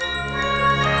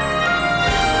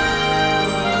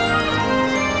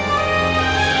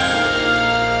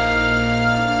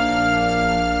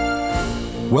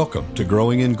Welcome to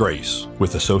Growing in Grace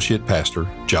with Associate Pastor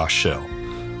Josh Shell.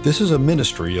 This is a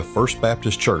ministry of First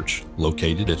Baptist Church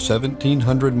located at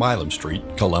 1700 Milam Street,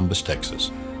 Columbus, Texas.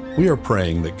 We are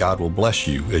praying that God will bless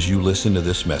you as you listen to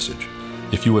this message.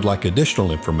 If you would like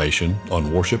additional information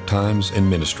on worship times and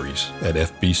ministries at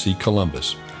FBC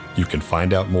Columbus, you can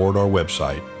find out more at our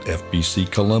website,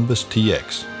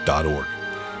 fbccolumbustx.org.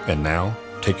 And now,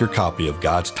 take your copy of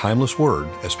God's Timeless Word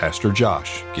as Pastor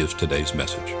Josh gives today's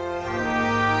message.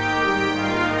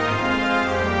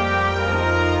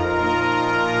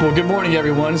 Well, good morning,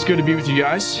 everyone. It's good to be with you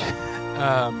guys.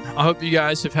 I hope you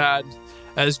guys have had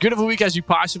as good of a week as you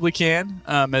possibly can.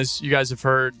 As you guys have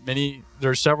heard, there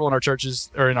are several in our churches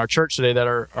or in our church today that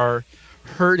are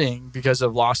hurting because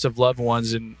of loss of loved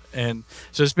ones, and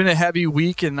so it's been a heavy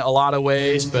week in a lot of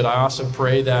ways. But I also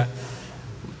pray that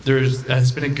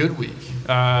has been a good week.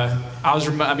 I'm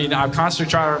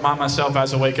constantly trying to remind myself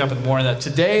as I wake up in the morning that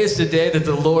today is the day that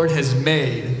the Lord has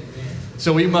made.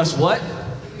 So we must what?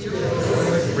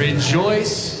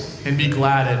 Rejoice and be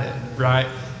glad in it, right?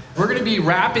 We're going to be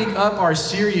wrapping up our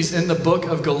series in the book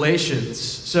of Galatians.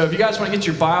 So if you guys want to get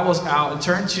your Bibles out and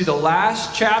turn to the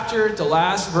last chapter, the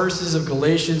last verses of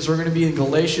Galatians, we're going to be in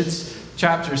Galatians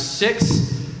chapter 6,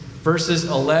 verses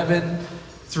 11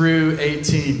 through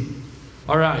 18.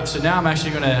 All right, so now I'm actually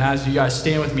going to ask you guys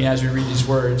stand with me as we read these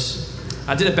words.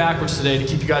 I did it backwards today to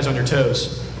keep you guys on your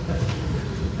toes.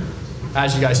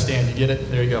 As you guys stand, you get it?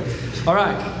 There you go. All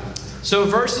right. So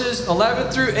verses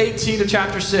 11 through 18 of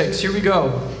chapter 6, here we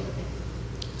go.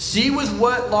 See with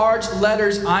what large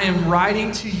letters I am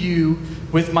writing to you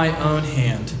with my own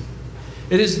hand.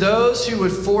 It is those who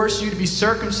would force you to be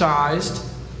circumcised,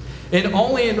 it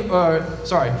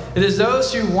is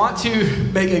those who want to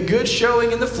make a good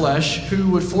showing in the flesh who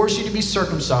would force you to be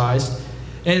circumcised,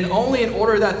 and only in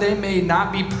order that they may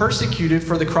not be persecuted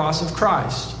for the cross of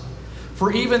Christ.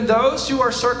 For even those who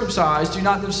are circumcised do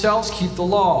not themselves keep the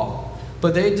law,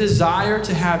 but they desire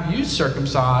to have you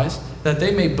circumcised, that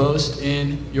they may boast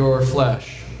in your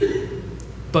flesh.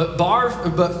 But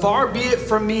far be it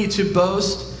from me to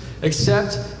boast,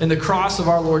 except in the cross of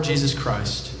our Lord Jesus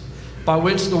Christ, by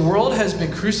which the world has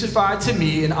been crucified to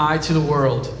me, and I to the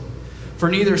world. For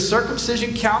neither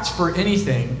circumcision counts for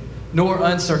anything, nor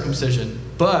uncircumcision,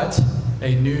 but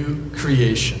a new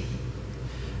creation.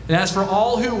 And as for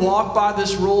all who walk by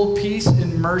this rule, peace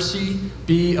and mercy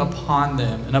be upon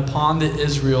them and upon the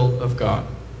Israel of God.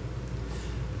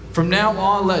 From now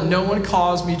on, let no one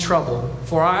cause me trouble,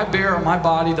 for I bear on my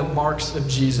body the marks of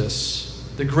Jesus.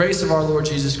 The grace of our Lord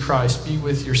Jesus Christ be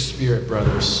with your spirit,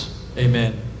 brothers.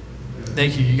 Amen.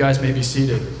 Thank you. You guys may be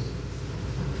seated.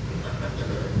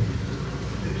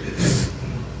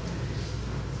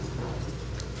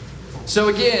 So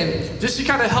again, just to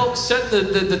kind of help set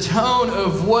the tone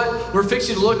of what we're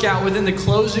fixing to look at within the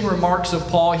closing remarks of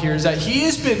Paul here is that he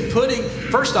has been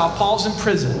first off, Paul's in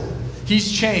prison. He's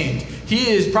chained. He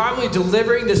is probably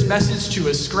delivering this message to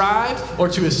a scribe or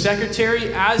to a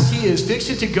secretary as he is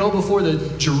fixing to go before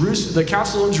the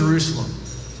council in Jerusalem.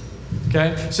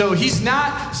 Okay? So he's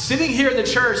not sitting here in the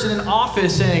church in an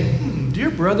office saying, dear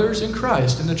brothers in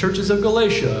Christ in the churches of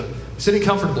Galatia, sitting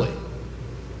comfortably.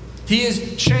 He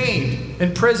is chained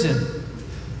in prison.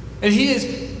 And he is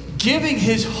giving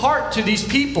his heart to these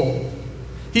people.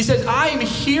 He says, I am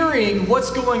hearing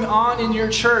what's going on in your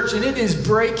church, and it is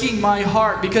breaking my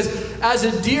heart because as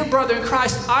a dear brother in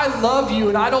Christ, I love you,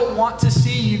 and I don't want to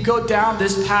see you go down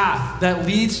this path that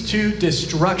leads to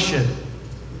destruction.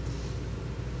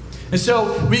 And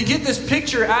so we get this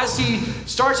picture as he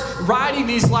starts writing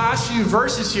these last few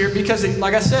verses here because,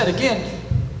 like I said, again,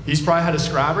 he's probably had a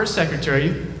scribe or a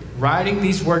secretary writing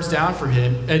these words down for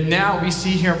him. And now we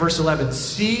see here in verse 11,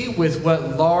 see with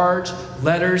what large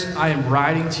letters I am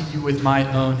writing to you with my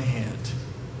own hand.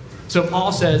 So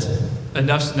Paul says,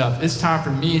 enough's enough. It's time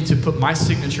for me to put my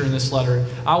signature in this letter.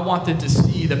 I want them to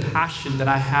see the passion that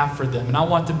I have for them. And I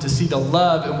want them to see the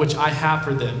love in which I have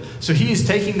for them. So he is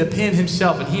taking the pen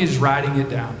himself and he is writing it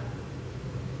down.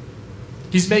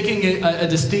 He's making a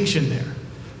distinction there.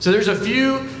 So there's a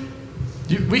few.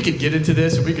 We could get into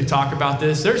this and we could talk about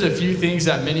this. There's a few things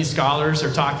that many scholars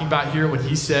are talking about here when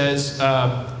he says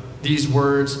these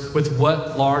words, with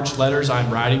what large letters I'm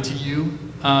writing to you.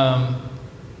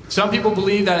 Some people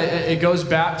believe that it goes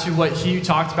back to what he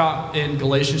talked about in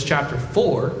Galatians chapter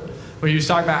 4, where he was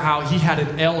talking about how he had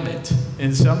an ailment.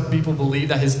 And some people believe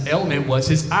that his ailment was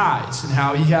his eyes and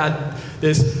how he had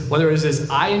this, whether it was this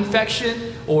eye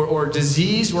infection or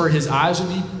disease where his eyes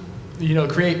would be,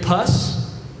 create pus.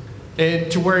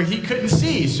 And to where he couldn't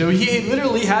see. So he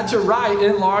literally had to write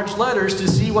in large letters to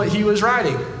see what he was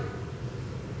writing.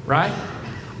 Right?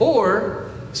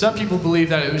 Or some people believe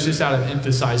that it was just out of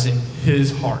emphasizing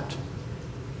his heart.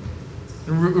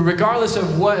 Regardless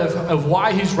of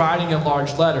why he's writing in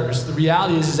large letters, the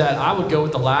reality is that I would go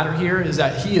with the latter here, is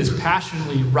that he is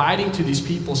passionately writing to these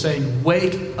people saying,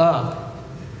 wake up.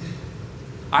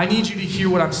 I need you to hear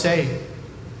what I'm saying.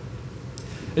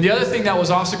 And the other thing that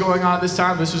was also going on at this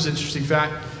time, this was an interesting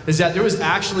fact, is that there was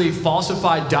actually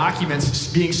falsified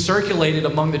documents being circulated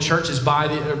among the churches by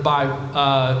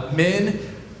men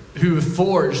who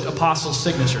forged apostles'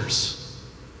 signatures.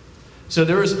 So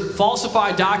there was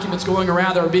falsified documents going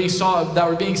around that were being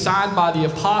signed by the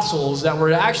apostles that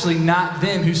were actually not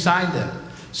them who signed them.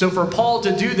 So for Paul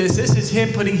to do this is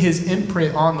him putting his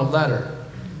imprint on the letter.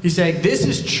 He's saying, this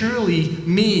is truly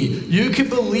me. You can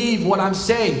believe what I'm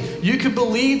saying. You can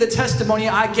believe the testimony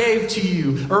I gave to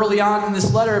you early on in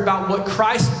this letter about what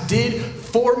Christ did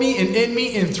for me and in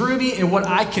me and through me and what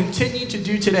I continue to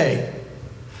do today.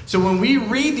 So when we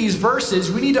read these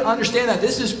verses, we need to understand that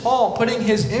this is Paul putting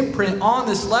his imprint on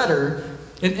this letter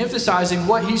and emphasizing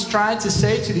what he's trying to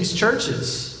say to these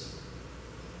churches.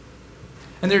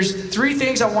 And there's three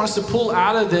things I want us to pull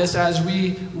out of this as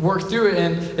we work through it.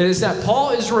 And it is that Paul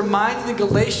is reminding the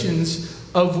Galatians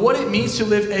of what it means to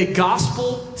live a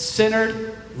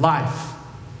gospel-centered life,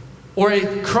 or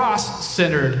a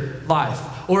cross-centered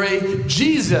life, or a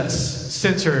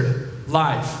Jesus-centered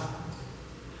life.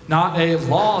 Not a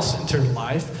law-centered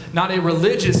life, not a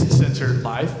religious-centered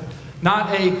life,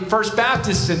 not a First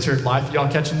Baptist-centered life.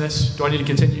 Y'all catching this? Do I need to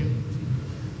continue?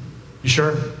 You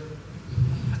sure?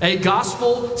 A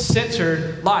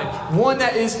gospel-centered life. One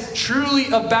that is truly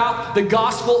about the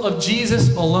gospel of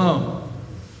Jesus alone.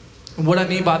 And what I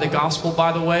mean by the gospel,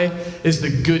 by the way, is the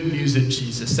good news of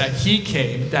Jesus. That he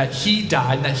came, that he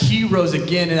died, and that he rose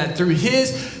again, and that through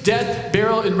his death,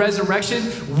 burial, and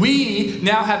resurrection, we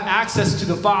now have access to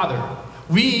the Father.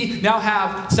 We now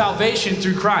have salvation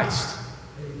through Christ.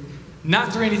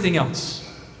 Not through anything else.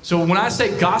 So when I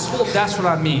say gospel, that's what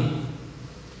I mean.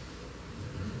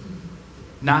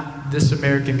 Not this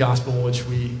American gospel which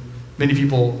many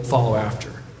people follow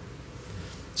after.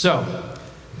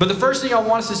 But the first thing I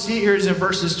want us to see here is in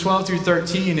verses 12 through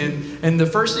 13. And the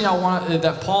first thing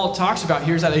that Paul talks about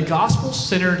here is that a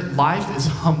gospel-centered life is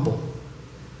humble.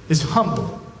 Is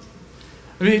humble.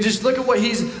 I mean, just look at what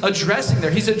he's addressing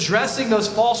there. He's addressing those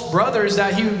false brothers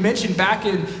that he mentioned back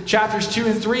in chapters 2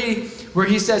 and 3, where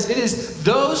he says, it is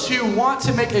those who want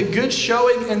to make a good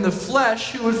showing in the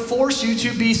flesh who would force you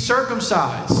to be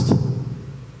circumcised.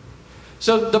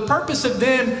 So the purpose of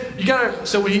them,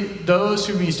 those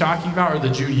who he's talking about are the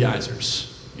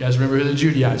Judaizers. You guys remember who the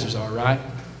Judaizers are, right?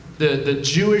 The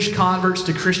Jewish converts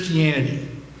to Christianity.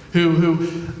 Who,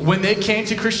 when they came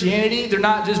to Christianity, they're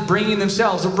not just bringing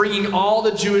themselves. They're bringing all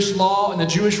the Jewish law and the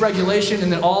Jewish regulation and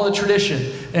then all the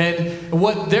tradition. And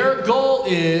what their goal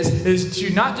is to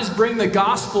not just bring the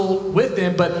gospel with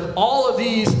them, but all of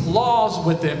these laws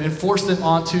with them and force them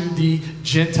onto the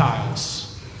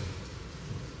Gentiles.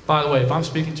 By the way, if I'm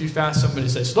speaking too fast, somebody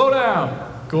say, slow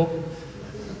down. Cool.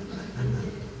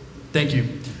 Thank you.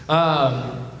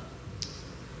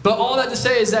 But all that to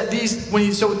say is that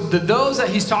those that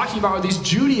he's talking about are these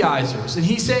Judaizers. And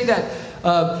he's saying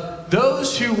that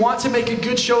those who want to make a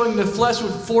good showing in the flesh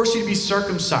would force you to be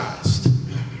circumcised.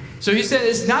 So he said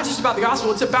it's not just about the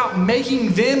gospel, it's about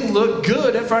making them look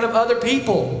good in front of other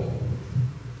people.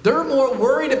 They're more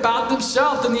worried about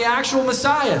themselves than the actual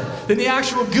Messiah, than the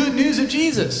actual good news of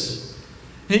Jesus.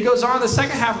 And he goes on in the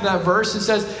second half of that verse and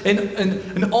says,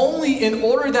 and only in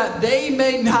order that they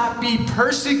may not be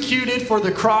persecuted for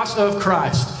the cross of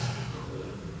Christ.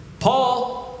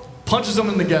 Paul punches them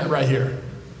in the gut right here.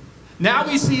 Now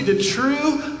we see the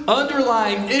true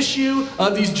underlying issue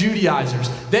of these Judaizers.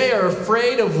 They are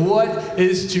afraid of what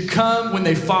is to come when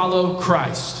they follow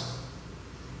Christ.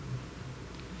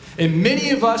 And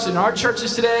many of us in our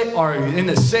churches today are in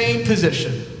the same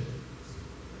position.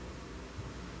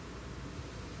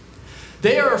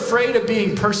 They are afraid of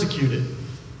being persecuted.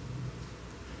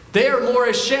 They are more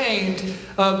ashamed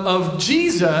of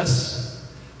Jesus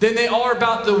than they are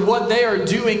about what they are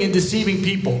doing in deceiving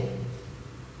people.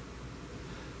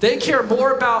 They care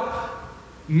more about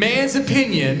man's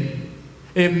opinion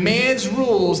and man's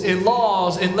rules and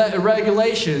laws and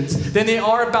regulations than they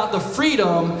are about the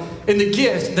freedom and the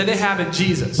gift that they have in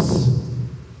Jesus.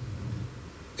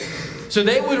 So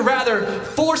they would rather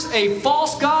force a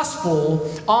false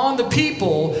gospel on the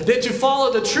people than to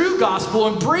follow the true gospel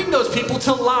and bring those people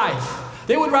to life.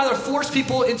 They would rather force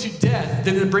people into death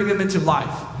than to bring them into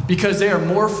life because they are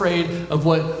more afraid of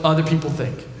what other people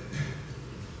think.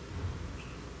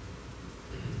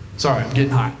 Sorry, I'm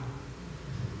getting hot.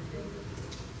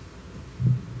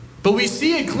 But we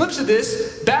see a glimpse of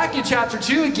this back in chapter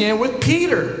 2 again with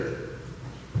Peter.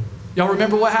 Y'all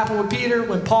remember what happened with Peter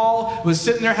when Paul was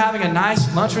sitting there having a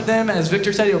nice lunch with them? As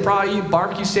Victor said, he would probably eat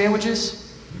barbecue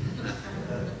sandwiches.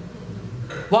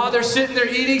 While they're sitting there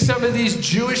eating, some of these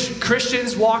Jewish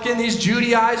Christians walk in, these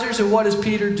Judaizers, and what does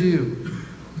Peter do?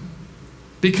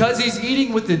 Because he's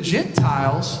eating with the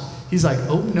Gentiles, he's like,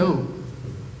 oh no.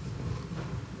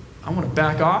 I want to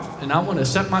back off and I want to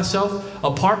set myself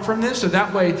apart from this so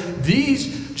that way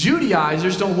these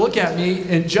Judaizers don't look at me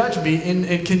and judge me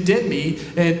and condemn me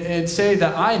and say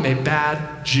that I am a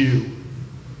bad Jew.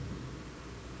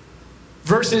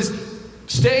 Versus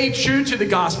staying true to the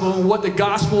gospel and what the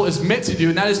gospel is meant to do,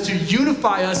 and that is to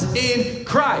unify us in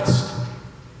Christ.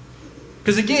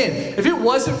 Because again, if it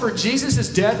wasn't for Jesus'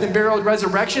 death and burial and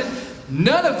resurrection,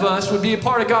 none of us would be a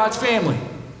part of God's family.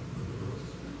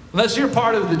 Unless you're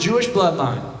part of the Jewish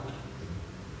bloodline.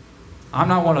 I'm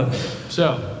not one of them.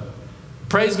 So,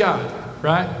 praise God,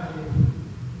 right?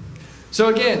 So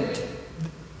again,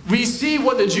 we see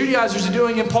what the Judaizers are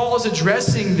doing, and Paul is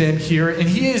addressing them here, and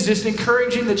he is just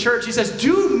encouraging the church. He says,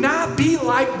 do not be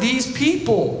like these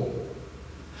people.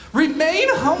 Remain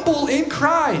humble in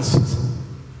Christ.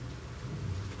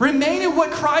 Remain in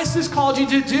what Christ has called you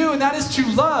to do, and that is to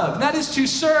love, and that is to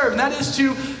serve, and that is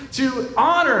to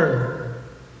honor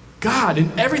God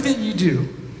in everything you do.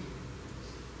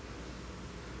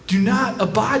 Do not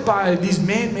abide by these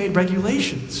man-made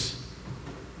regulations.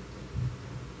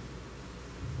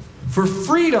 For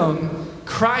freedom,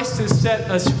 Christ has set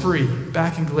us free.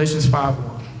 Back in Galatians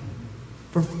 5:1.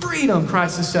 For freedom,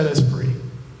 Christ has set us free.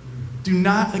 Do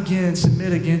not again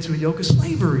submit again to a yoke of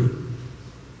slavery.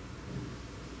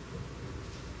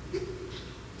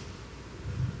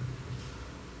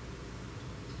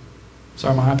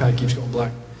 Sorry, my iPad keeps going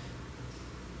black.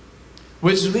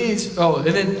 Which leads, and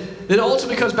then it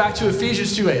ultimately comes back to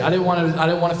Ephesians 2:8. I didn't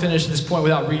want to finish this point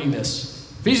without reading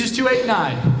this. Ephesians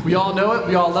 2:8-9. We all know it,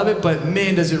 we all love it, but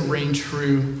man, does it ring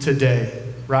true today,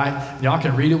 right? Y'all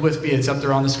can read it with me. It's up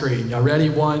there on the screen. Y'all ready?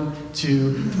 1,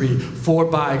 2, 3. For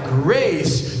by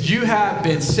grace you have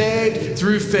been saved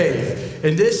through faith.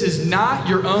 And this is not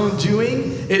your own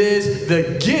doing. It is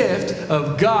the gift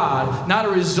of God, not a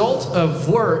result of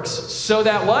works, so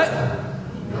that what?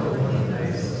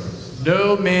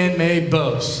 No man may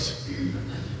boast.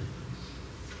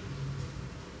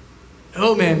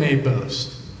 No man may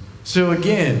boast. So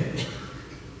again,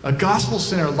 a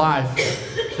gospel-centered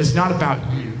life is not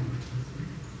about you.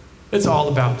 It's all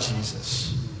about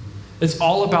Jesus. It's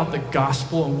all about the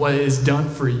gospel and what it has done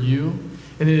for you.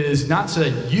 And it is not so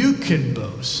that you can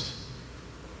boast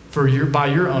by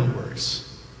your own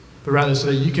works, but rather so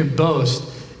that you can boast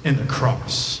in the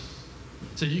cross.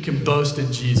 So you can boast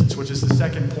in Jesus, which is the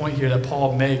second point here that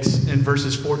Paul makes in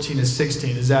verses 14 and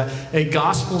 16, is that a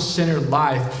gospel-centered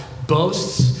life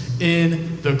boasts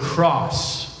in the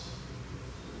cross.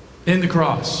 In the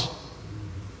cross.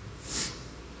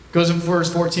 Goes in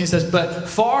verse 14, says, but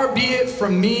far be it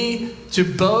from me to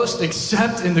boast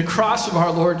except in the cross of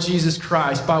our Lord Jesus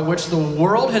Christ, by which the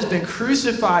world has been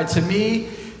crucified to me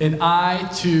and I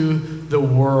to the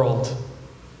world.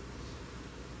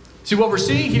 See, what we're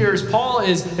seeing here is Paul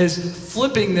is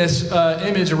flipping this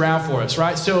image around for us,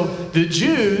 right? So the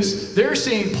Jews, they're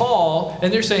seeing Paul,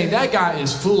 and they're saying that guy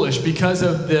is foolish because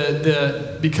of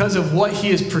because of what he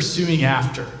is pursuing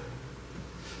after.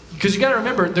 Because you got to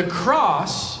remember, the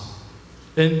cross,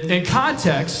 in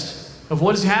context of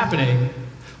what is happening,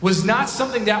 was not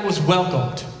something that was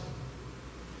welcomed.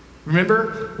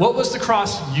 Remember, what was the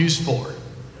cross used for?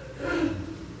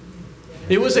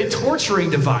 It was a torturing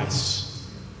device.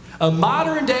 A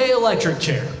modern-day electric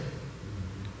chair.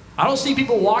 I don't see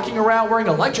people walking around wearing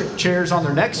electric chairs on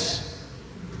their necks,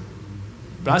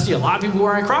 but I see a lot of people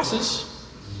wearing crosses.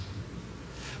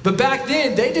 But back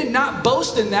then, they did not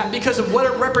boast in that because of what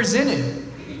it represented.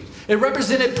 It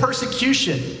represented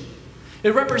persecution.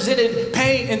 It represented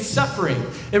pain and suffering.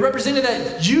 It represented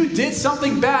that you did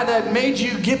something bad that made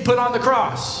you get put on the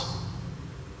cross.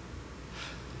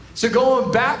 So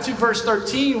going back to verse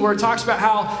 13, where it talks about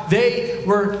how they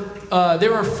were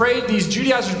afraid, these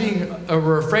Judaizers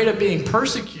were afraid of being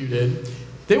persecuted.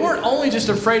 They weren't only just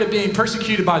afraid of being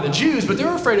persecuted by the Jews, but they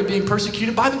were afraid of being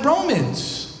persecuted by the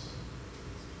Romans.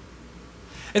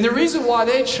 And the reason why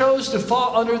they chose to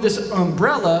fall under this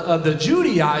umbrella of the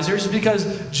Judaizers is because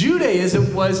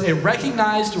Judaism was a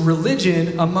recognized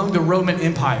religion among the Roman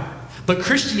Empire, but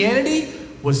Christianity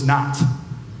was not.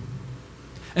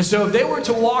 And so if they were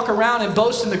to walk around and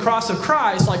boast in the cross of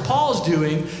Christ like Paul's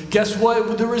doing, guess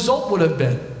what the result would have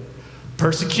been?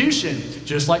 Persecution,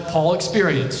 just like Paul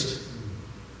experienced.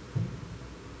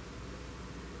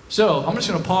 So I'm just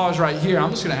going to pause right here. I'm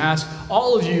just going to ask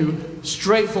all of you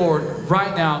straightforward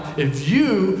right now, if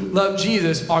you love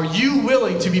Jesus, are you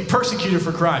willing to be persecuted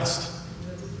for Christ?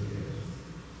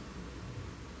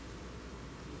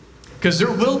 Because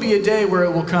there will be a day where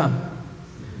it will come.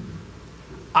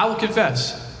 I will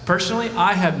confess, personally,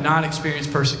 I have not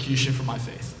experienced persecution for my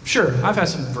faith. Sure, I've had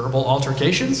some verbal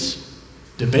altercations,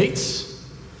 debates,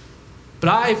 but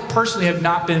I personally have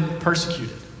not been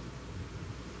persecuted.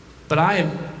 But I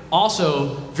am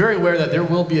also very aware that there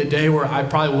will be a day where I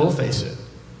probably will face it.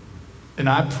 And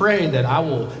I pray that I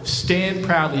will stand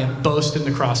proudly and boast in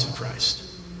the cross of Christ.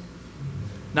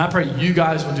 And I pray you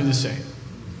guys will do the same.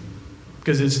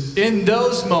 Because it's in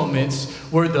those moments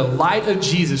where the light of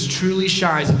Jesus truly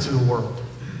shines into the world.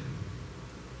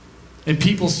 And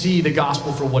people see the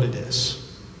gospel for what it is.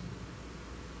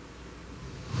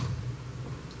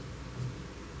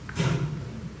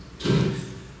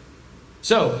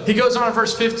 So, he goes on in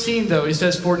verse 15, though. He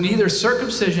says, "For neither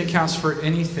circumcision counts for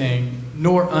anything,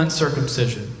 nor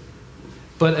uncircumcision,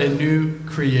 but a new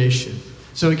creation."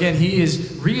 So again, he is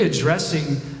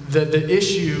readdressing the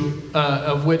issue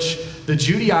of which the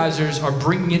Judaizers are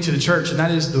bringing into the church, and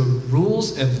that is the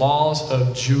rules and laws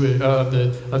of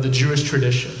the Jewish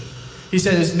tradition. He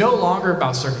said it's no longer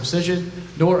about circumcision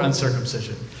nor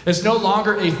uncircumcision. It's no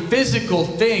longer a physical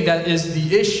thing that is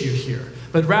the issue here,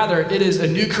 but rather it is a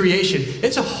new creation.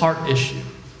 It's a heart issue.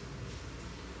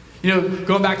 You know,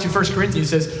 going back to 1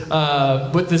 Corinthians, he says,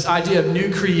 with this idea of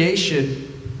new creation,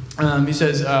 he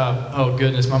says, oh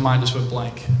goodness, my mind just went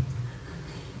blank.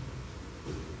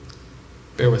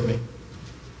 Bear with me.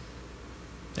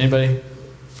 Anybody?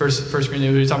 First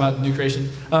Corinthians, we were talking about new creation.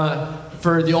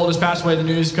 For the old has passed away, the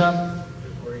new has come.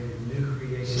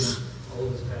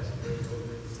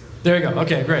 There you go.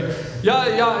 Okay, great.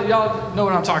 Y'all know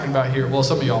what I'm talking about here. Well,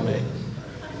 some of y'all may.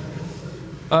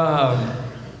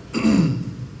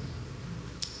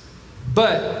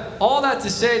 But all that to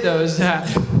say, though, is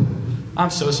that I'm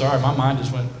so sorry. My mind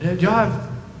just went. Do y'all have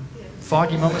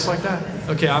foggy moments like that?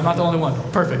 Okay, I'm not the only one.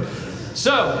 Perfect.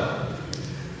 So,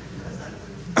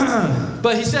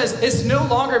 but he says it's no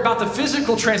longer about the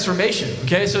physical transformation,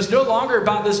 okay? So it's no longer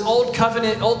about this old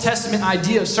covenant, Old Testament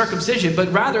idea of circumcision,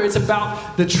 but rather it's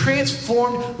about the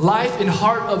transformed life and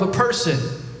heart of a person.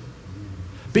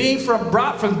 Being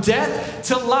brought from death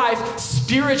to life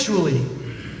spiritually,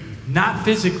 not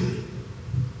physically.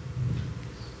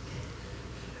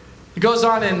 It goes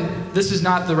on, and this is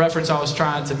not the reference I was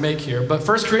trying to make here, but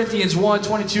 1 Corinthians 1,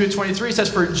 22 and 23 says,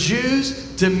 "For Jews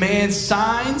demand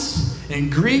signs,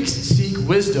 and Greeks seek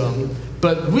wisdom,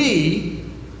 but we,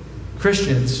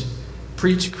 Christians,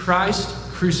 preach Christ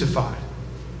crucified,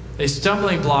 a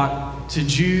stumbling block to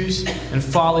Jews and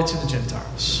folly to the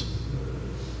Gentiles."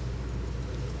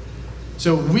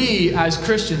 So we, as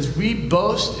Christians, we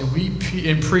boast and we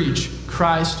preach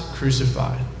Christ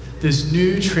crucified. This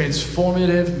new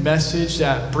transformative message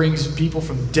that brings people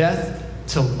from death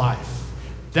to life.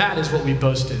 That is what we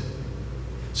boast in.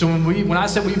 So when I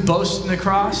said we boast in the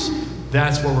cross,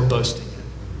 that's what we're boasting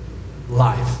in.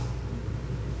 Life.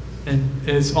 And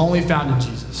it's only found in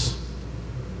Jesus.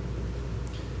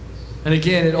 And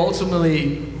again, it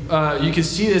ultimately, you can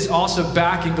see this also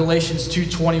back in Galatians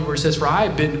 2:20, where it says, "For I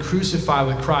have been crucified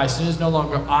with Christ, and it is no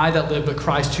longer I that live, but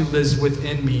Christ who lives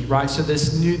within me," right? So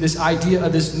this idea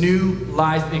of this new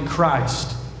life in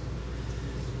Christ.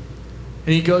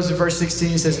 And he goes to verse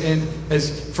 16, he says, "And as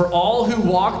for all who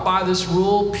walk by this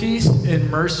rule, peace and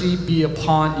mercy be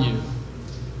upon you."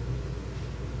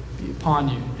 Be upon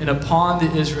you, and upon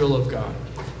the Israel of God.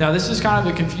 Now, this is kind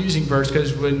of a confusing verse,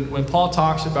 because when Paul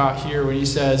talks about here, when he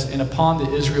says, "and upon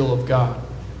the Israel of God,"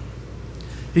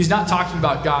 he's not talking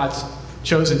about God's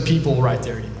chosen people right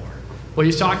there anymore. What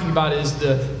he's talking about is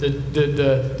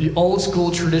the old school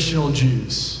traditional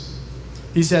Jews.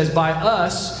 He says, "By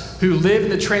us who live in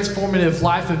the transformative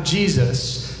life of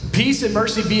Jesus, peace and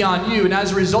mercy be on you, and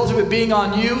as a result of it being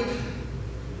on you,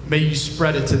 may you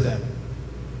spread it to them."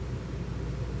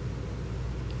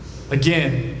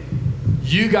 Again,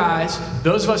 you guys,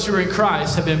 those of us who are in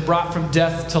Christ, have been brought from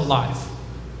death to life.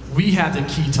 We have the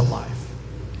key to life.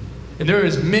 And there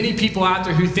is many people out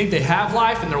there who think they have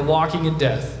life and they're walking in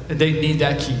death, and they need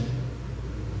that key.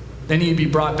 They need to be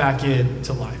brought back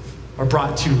into life, or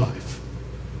brought to life.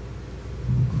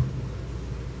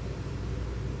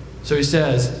 So he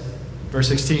says, verse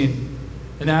 16,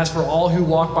 "And as for all who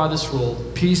walk by this rule,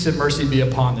 peace and mercy be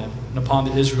upon them, and upon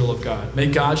the Israel of God. May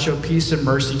God show peace and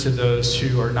mercy to those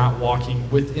who are not walking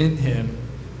within him,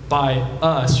 by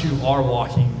us who are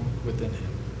walking within him.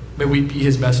 May we be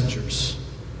his messengers."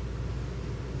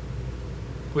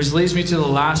 Which leads me to the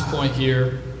last point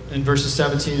here in verses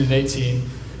 17 and 18,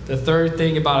 The third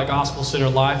thing about a gospel-centered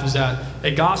life is that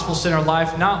a gospel-centered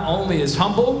life not only is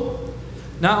humble,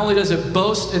 not only does it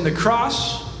boast in the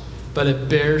cross, but it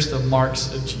bears the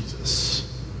marks of Jesus.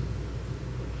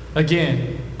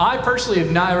 Again, I personally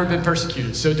have not ever been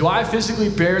persecuted. So do I physically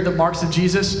bear the marks of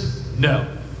Jesus? No.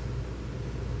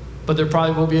 But there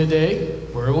probably will be a day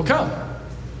where it will come.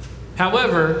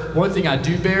 However, one thing I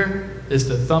do bear is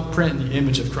the thumbprint and the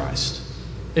image of Christ.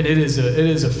 And it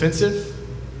is offensive.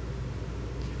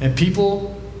 And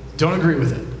people don't agree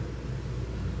with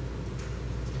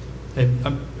it.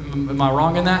 Am I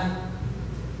wrong in that?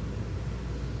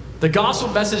 The gospel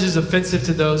message is offensive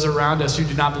to those around us who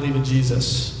do not believe in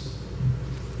Jesus.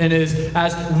 And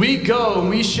as we go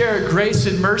and we share grace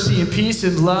and mercy and peace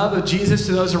and love of Jesus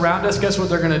to those around us, guess what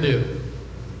they're going to do?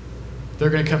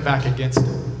 They're going to come back against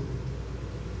it.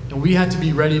 And we have to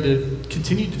be ready to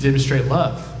continue to demonstrate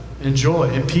love and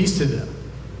joy and peace to them.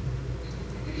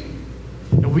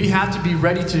 And we have to be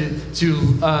ready to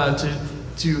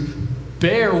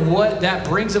bear what that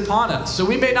brings upon us. So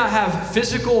we may not have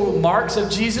physical marks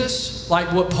of Jesus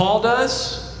like what Paul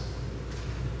does,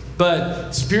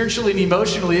 but spiritually and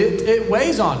emotionally, it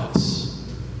weighs on us.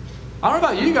 I don't know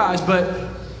about you guys, but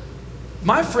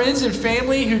my friends and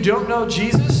family who don't know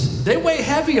Jesus, they weigh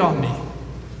heavy on me.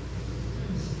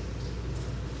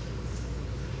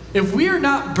 If we are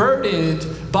not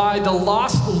burdened by the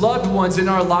lost loved ones in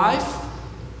our life,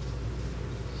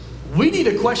 we need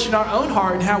to question our own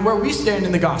heart and where we stand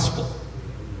in the gospel.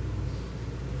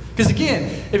 Because again,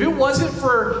 if it wasn't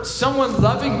for someone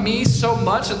loving me so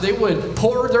much that they would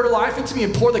pour their life into me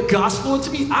and pour the gospel into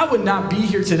me, I would not be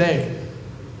here today.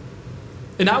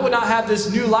 And I would not have this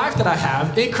new life that I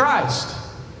have in Christ.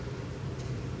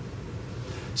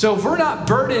 So if we're not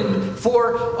burdened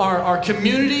for our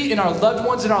community and our loved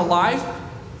ones in our life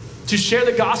to share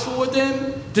the gospel with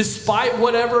them, despite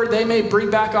whatever they may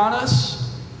bring back on us,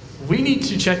 we need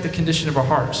to check the condition of our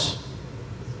hearts.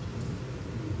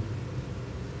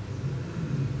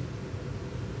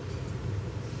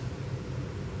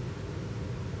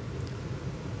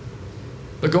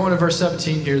 But going to verse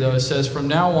 17 here, though, it says, "From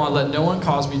now on, let no one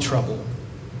cause me trouble,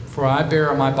 for I bear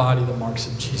on my body the marks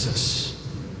of Jesus."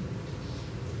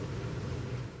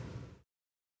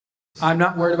 I'm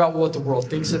not worried about what the world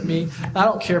thinks of me. I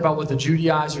don't care about what the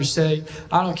Judaizers say.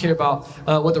 I don't care about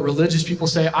what the religious people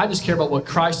say. I just care about what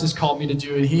Christ has called me to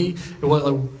do. And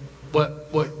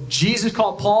what Jesus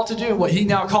called Paul to do and what he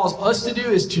now calls us to do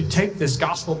is to take this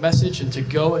gospel message and to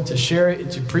go and to share it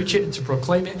and to preach it and to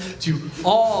proclaim it to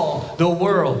all the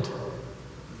world.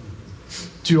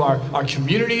 To our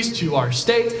communities, to our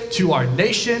state, to our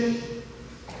nation,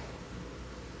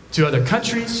 to other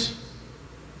countries.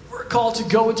 We're called to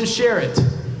go and to share it.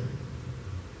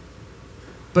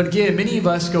 But again, many of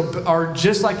us are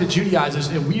just like the Judaizers,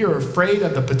 and we are afraid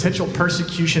of the potential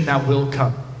persecution that will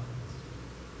come.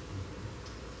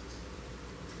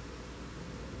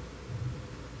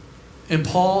 And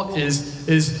Paul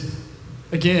is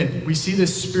again, we see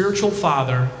this spiritual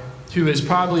father who is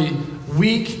probably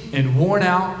weak and worn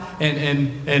out,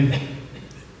 and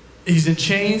he's in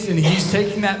chains, and he's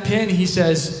taking that pen, and he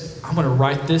says, I'm going to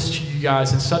write this to you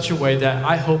guys in such a way that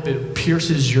I hope it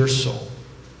pierces your soul.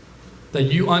 That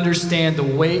you understand the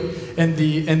weight and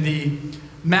the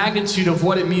magnitude of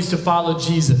what it means to follow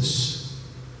Jesus.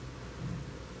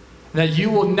 That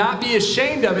you will not be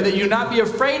ashamed of it, that you will not be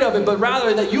afraid of it, but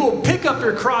rather that you will pick up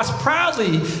your cross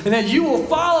proudly, and that you will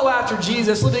follow after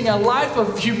Jesus, living a life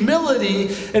of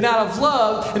humility and out of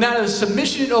love and out of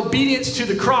submission and obedience to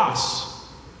the cross.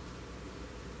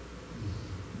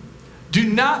 Do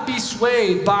not be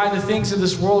swayed by the things of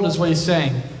this world, is what he's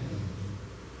saying.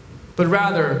 But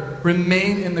rather,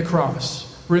 remain in the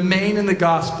cross. Remain in the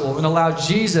gospel and allow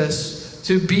Jesus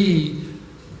to be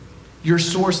your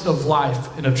source of life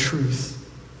and of truth.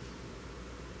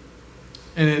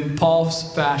 And in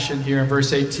Paul's fashion here in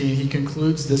verse 18, he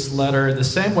concludes this letter in the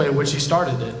same way in which he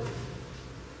started it.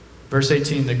 Verse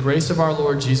 18, "The grace of our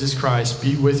Lord Jesus Christ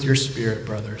be with your spirit,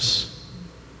 brothers."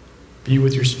 Be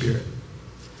with your spirit.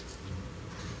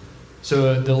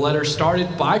 So the letter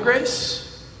started by grace.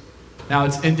 Now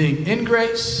it's ending in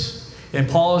grace. And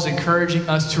Paul is encouraging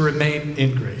us to remain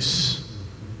in grace.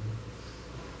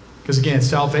 Because again,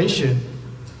 salvation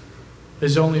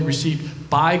is only received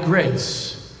by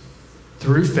grace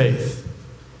through faith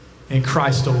in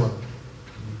Christ alone,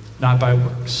 not by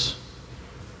works.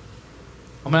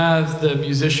 I'm going to have the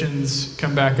musicians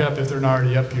come back up if they're not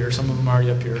already up here. Some of them are already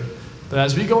up here. But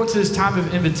as we go into this time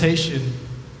of invitation,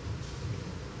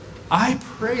 I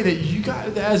pray that you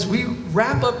guys, as we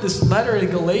wrap up this letter in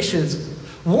Galatians,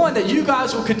 one, that you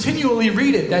guys will continually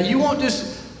read it, that you won't just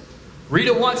read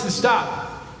it once and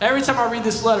stop. every time I read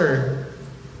this letter,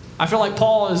 I feel like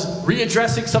Paul is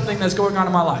readdressing something that's going on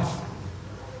in my life.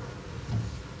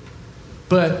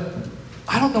 But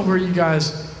I don't know where you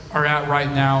guys are at right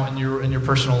now in your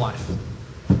personal life.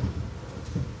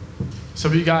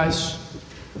 Some of you guys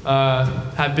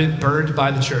have been burned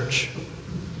by the church.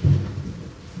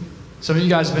 Some of you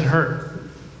guys have been hurt.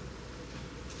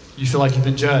 You feel like you've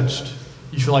been judged.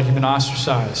 You feel like you've been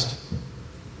ostracized.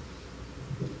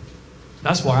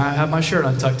 That's why I have my shirt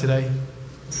untucked today.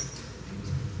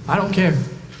 I don't care.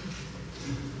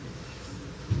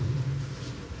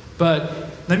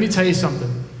 But let me tell you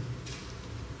something.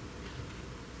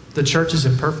 The church is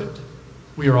imperfect.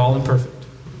 We are all imperfect.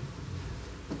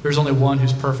 There's only one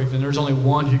who's perfect, and there's only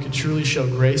one who can truly show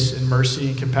grace and mercy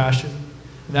and compassion,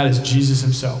 and that is Jesus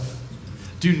himself.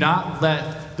 Do not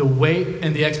let the weight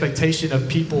and the expectation of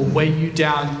people weigh you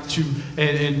down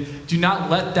and do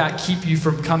not let that keep you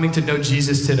from coming to know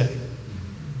Jesus today.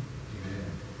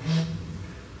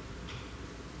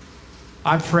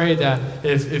 I pray that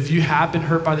if you have been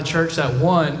hurt by the church, that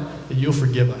you'll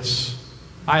forgive us.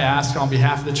 I ask on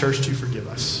behalf of the church to forgive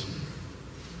us.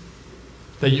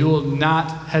 That you will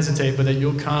not hesitate, but that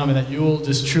you'll come and that you will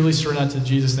just truly surrender to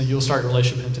Jesus and that you'll start a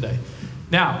relationship with him today.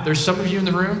 Now, there's some of you in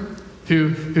the room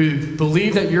who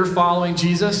believe that you're following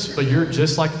Jesus, but you're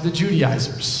just like the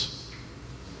Judaizers.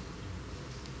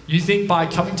 You think by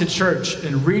coming to church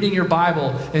and reading your Bible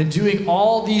and doing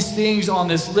all these things on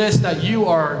this list that you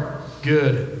are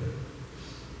good.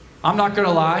 I'm not going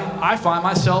to lie, I find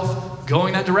myself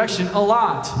going that direction a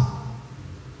lot.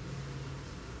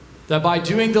 That by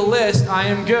doing the list, I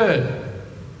am good.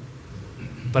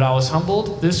 But I was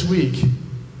humbled this week, and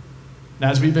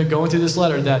as we've been going through this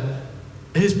letter, that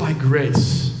it is by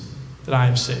grace that I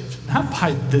am saved, not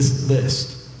by this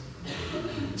list.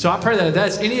 So I pray that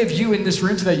that's any of you in this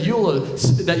room today, that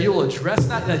you'll address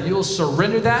that you'll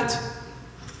surrender that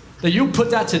you'll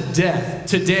put that to death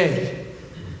today,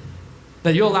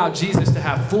 that you'll allow Jesus to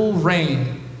have full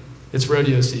reign. It's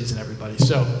rodeo season, everybody.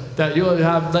 So that you'll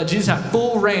let Jesus have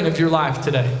full reign of your life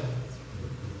today.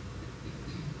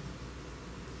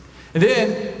 And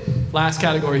then, last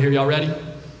category here, y'all ready?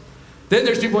 Then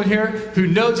there's people in here who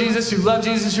know Jesus, who love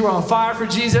Jesus, who are on fire for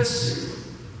Jesus,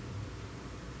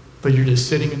 but you're just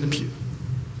sitting in the pew.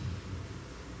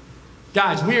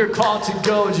 Guys, we are called to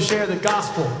go and to share the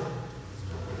gospel.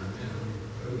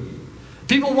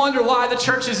 People wonder why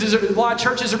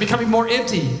churches are becoming more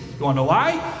empty. You want to know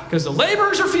why? Because the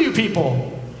laborers are few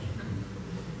people.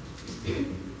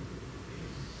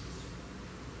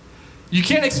 You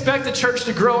can't expect the church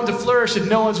to grow and to flourish if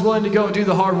no one's willing to go and do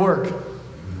the hard work.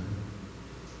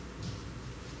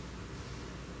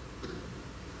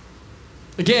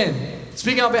 Again,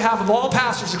 speaking on behalf of all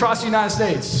pastors across the United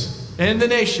States and the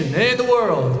nation and the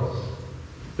world,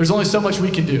 there's only so much we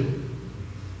can do.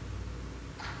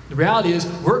 The reality is,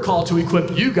 we're called to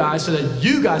equip you guys so that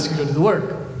you guys can go do the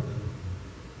work.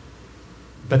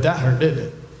 But that hurt, didn't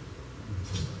it?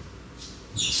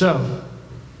 So,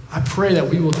 I pray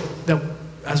that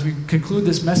as we conclude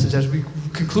this message, as we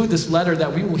conclude this letter,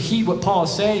 that we will heed what Paul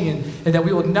is saying and that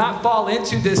we will not fall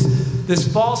into this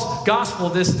false gospel,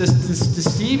 this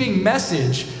deceiving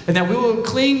message, and that we will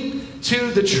cling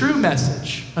to the true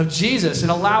message of Jesus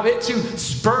and allow it to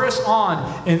spur us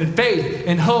on in faith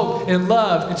and hope and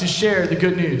love and to share the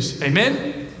good news.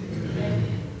 Amen?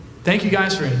 Amen. Thank you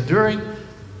guys for enduring.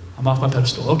 I'm off my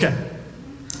pedestal. Okay.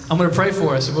 I'm going to pray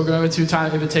for us and we're going to go into a time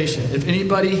of invitation. If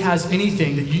anybody has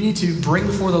anything that you need to bring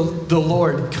before the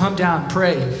Lord, come down,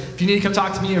 pray. If you need to come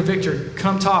talk to me or Victor,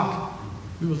 come talk.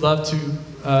 We would love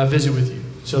to visit with you.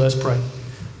 So let's pray.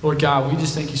 Lord God, we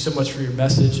just thank you so much for your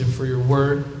message and for your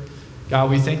word. God,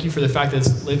 we thank you for the fact that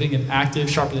it's living and active,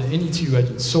 sharper than any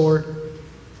two-edged sword.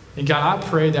 And God, I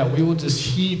pray that we will just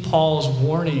heed Paul's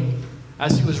warning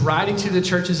as he was writing to the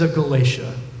churches of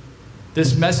Galatia.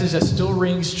 This message that still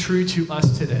rings true to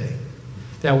us today.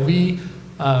 That we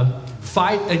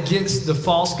fight against the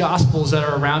false gospels that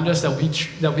are around us,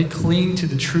 that we cling to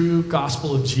the true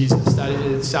gospel of Jesus.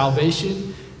 That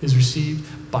salvation is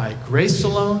received by grace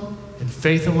alone and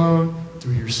faith alone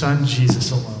through your Son,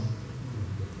 Jesus alone.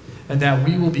 And that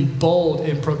we will be bold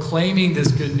in proclaiming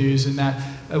this good news, and that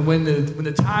when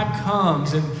the time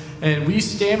comes and we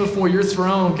stand before your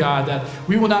throne, God, that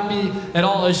we will not be at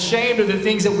all ashamed of the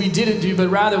things that we didn't do, but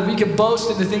rather we can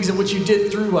boast in the things in which you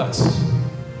did through us,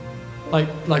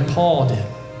 like Paul did.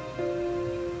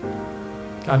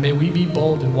 God, may we be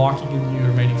bold in walking in you and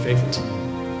remaining faithful to you.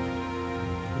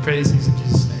 We pray these things in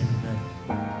Jesus' name.